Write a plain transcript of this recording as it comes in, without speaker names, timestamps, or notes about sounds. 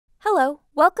Hello,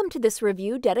 welcome to this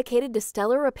review dedicated to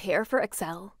Stellar Repair for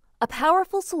Excel, a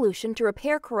powerful solution to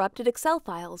repair corrupted Excel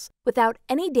files without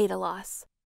any data loss.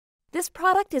 This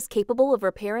product is capable of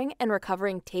repairing and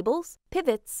recovering tables,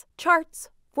 pivots,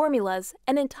 charts, formulas,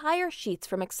 and entire sheets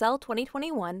from Excel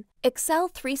 2021, Excel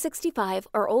 365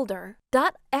 or older,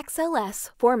 .xls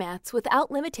formats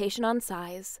without limitation on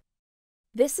size.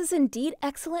 This is indeed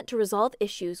excellent to resolve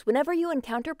issues whenever you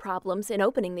encounter problems in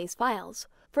opening these files.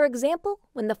 For example,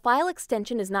 when the file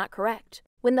extension is not correct,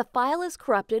 when the file is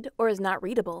corrupted or is not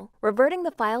readable, reverting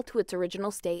the file to its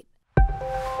original state.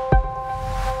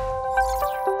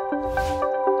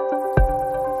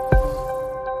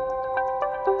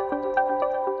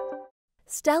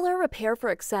 Stellar Repair for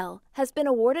Excel has been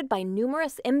awarded by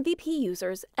numerous MVP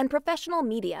users and professional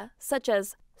media such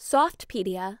as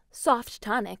Softpedia,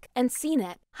 Softtonic, and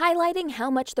CNET, highlighting how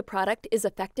much the product is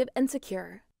effective and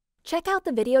secure. Check out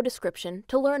the video description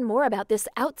to learn more about this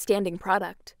outstanding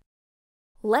product.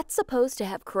 Let's suppose to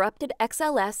have corrupted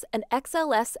XLS and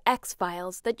XLSX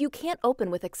files that you can't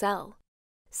open with Excel.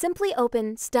 Simply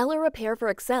open Stellar Repair for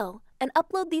Excel and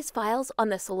upload these files on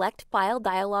the Select File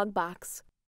dialog box.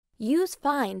 Use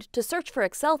Find to search for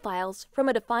Excel files from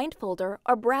a defined folder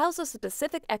or browse a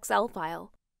specific Excel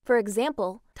file, for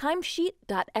example,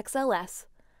 timesheet.xls,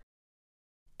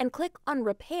 and click on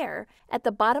Repair at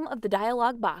the bottom of the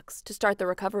dialog box to start the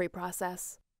recovery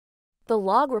process. The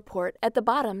log report at the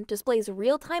bottom displays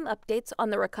real-time updates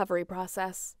on the recovery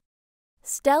process.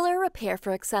 Stellar Repair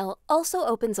for Excel also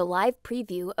opens a live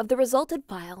preview of the resulted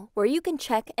file where you can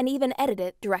check and even edit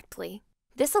it directly.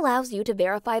 This allows you to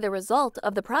verify the result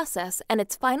of the process and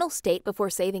its final state before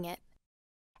saving it.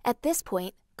 At this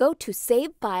point, go to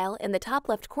Save File in the top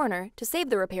left corner to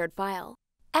save the repaired file.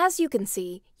 As you can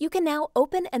see, you can now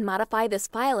open and modify this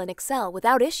file in Excel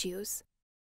without issues.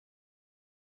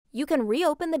 You can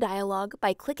reopen the dialog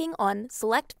by clicking on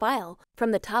Select File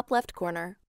from the top left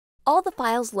corner. All the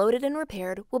files loaded and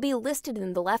repaired will be listed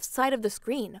in the left side of the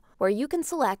screen, where you can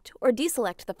select or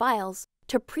deselect the files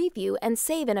to preview and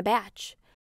save in a batch.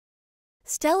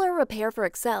 Stellar Repair for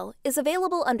Excel is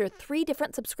available under 3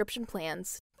 different subscription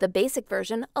plans. The basic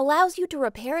version allows you to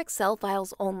repair Excel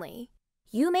files only.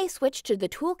 You may switch to the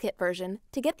Toolkit version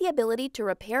to get the ability to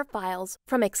repair files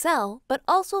from Excel, but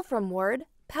also from Word,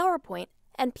 PowerPoint,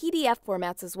 and PDF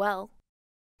formats as well.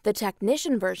 The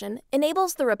Technician version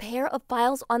enables the repair of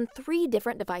files on 3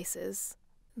 different devices.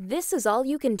 This is all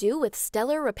you can do with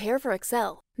Stellar Repair for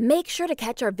Excel. Make sure to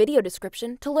catch our video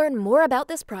description to learn more about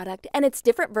this product and its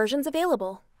different versions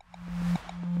available.